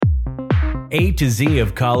A to Z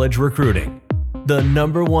of college recruiting. The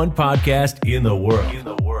number one podcast in the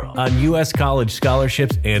world on U.S. college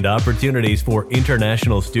scholarships and opportunities for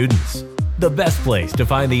international students. The best place to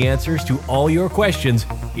find the answers to all your questions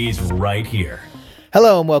is right here.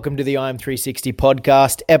 Hello and welcome to the IM360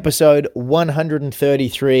 podcast, episode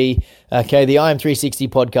 133. Okay, the IM360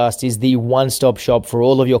 podcast is the one-stop shop for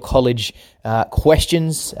all of your college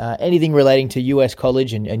questions, anything relating to US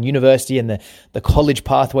college and university and the college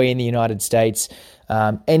pathway in the United States.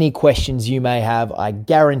 Any questions you may have, I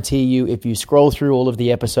guarantee you, if you scroll through all of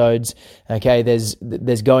the episodes, okay,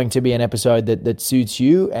 there's going to be an episode that suits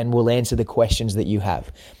you and will answer the questions that you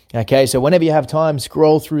have. Okay, so whenever you have time,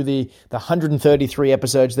 scroll through the 133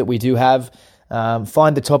 episodes that we do have,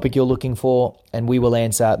 find the topic you're looking for, and we will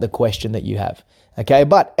answer the question that you have. Okay,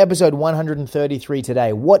 but episode 133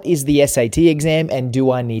 today, what is the SAT exam and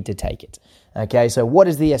do I need to take it? Okay, so what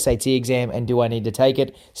is the SAT exam and do I need to take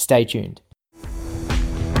it? Stay tuned.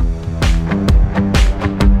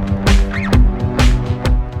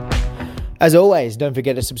 As always, don't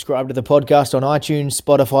forget to subscribe to the podcast on iTunes,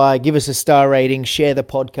 Spotify, give us a star rating, share the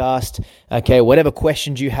podcast. Okay, whatever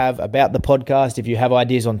questions you have about the podcast, if you have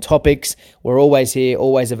ideas on topics, we're always here,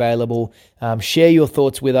 always available. Share your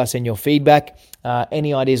thoughts with us and your feedback.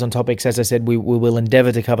 Any ideas on topics, as I said, we will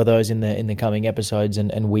endeavor to cover those in the coming episodes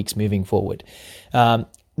and weeks moving forward.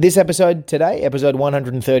 This episode today, episode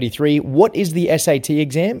 133, what is the SAT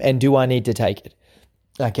exam and do I need to take it?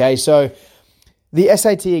 Okay, so the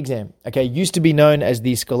SAT exam, okay, used to be known as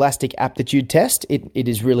the Scholastic Aptitude Test. It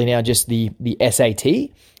is really now just the SAT.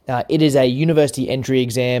 It is a university entry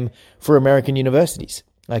exam for American universities,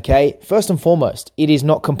 okay? First and foremost, it is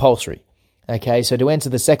not compulsory, okay? So to answer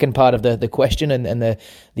the second part of the question and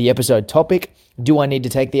the episode topic, do I need to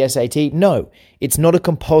take the SAT? No, it's not a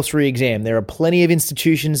compulsory exam. There are plenty of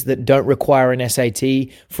institutions that don't require an SAT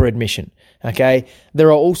for admission, okay? There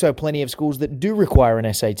are also plenty of schools that do require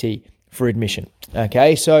an SAT for admission.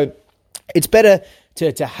 Okay, so it's better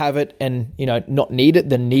to have it and not need it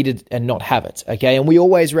than need it and not have it. Okay, and we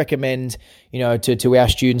always recommend to our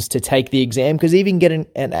students to take the exam because even getting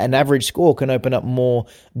an average score can open up more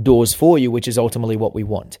doors for you, which is ultimately what we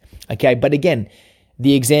want. Okay, but again,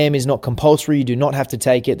 the exam is not compulsory. You do not have to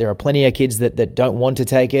take it. There are plenty of kids that don't want to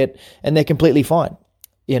take it, and they're completely fine.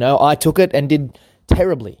 I took it and did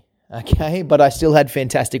terribly. Okay, but I still had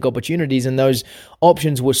fantastic opportunities and those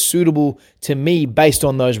options were suitable to me based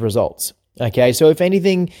on those results. Okay, so if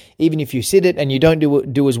anything, even if you sit it and you don't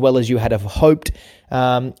do as well as you had hoped,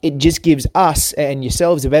 it just gives us and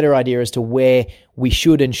yourselves a better idea as to where we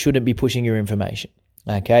should and shouldn't be pushing your information.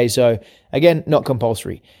 Okay, so again, not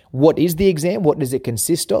compulsory. What is the exam? What does it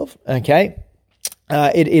consist of? Okay,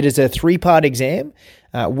 it is a 3-part exam.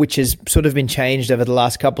 Which has sort of been changed over the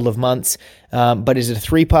last couple of months, but is a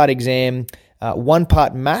 3-part exam, 1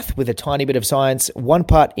 part math with a tiny bit of science, 1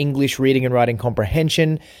 part English reading and writing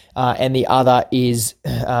comprehension, and the other is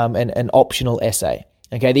an optional essay.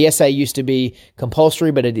 Okay, the essay used to be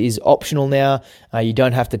compulsory, but it is optional now. You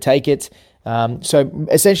don't have to take it. So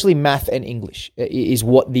essentially math and English is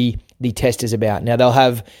what the test is about. Now they'll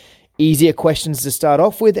have easier questions to start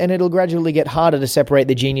off with, and it'll gradually get harder to separate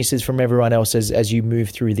the geniuses from everyone else as you move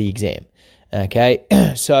through the exam. Okay,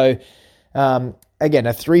 so again,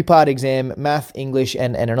 a 3-part exam, math, English,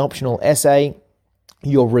 and an optional essay.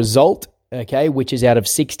 Your result, okay, which is out of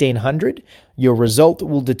 1,600, your result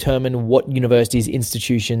will determine what universities,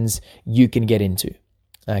 institutions you can get into.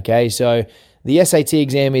 Okay, so the SAT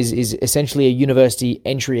exam is essentially a university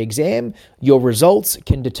entry exam. Your results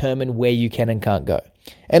can determine where you can and can't go.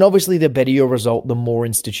 And obviously, the better your result, the more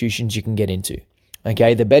institutions you can get into.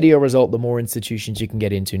 Okay, the better your result, the more institutions you can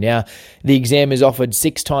get into. Now, the exam is offered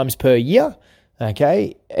 6 times per year,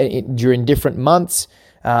 okay, during different months.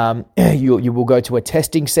 You will go to a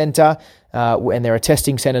testing center, and there are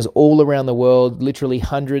testing centers all around the world, literally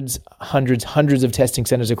hundreds of testing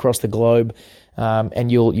centers across the globe.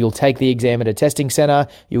 And you'll take the exam at a testing center.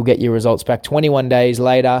 You'll get your results back 21 days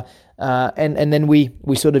later, and then we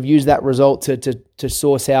sort of use that result to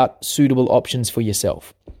source out suitable options for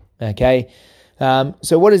yourself. Okay.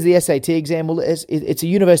 So what is the SAT exam? Well, it's a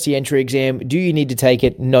university entry exam. Do you need to take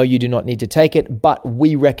it? No, you do not need to take it, but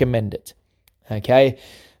we recommend it. Okay.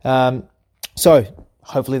 So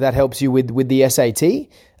hopefully that helps you with the SAT.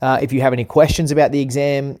 If you have any questions about the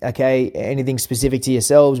exam, okay, anything specific to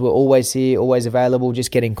yourselves, we're always here, always available. Just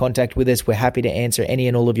get in contact with us. We're happy to answer any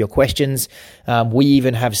and all of your questions. We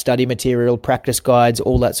even have study material, practice guides,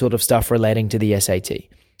 all that sort of stuff relating to the SAT.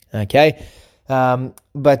 Okay.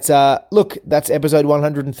 Look, that's episode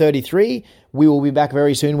 133. We will be back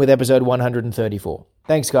very soon with episode 134.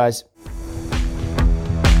 Thanks, guys.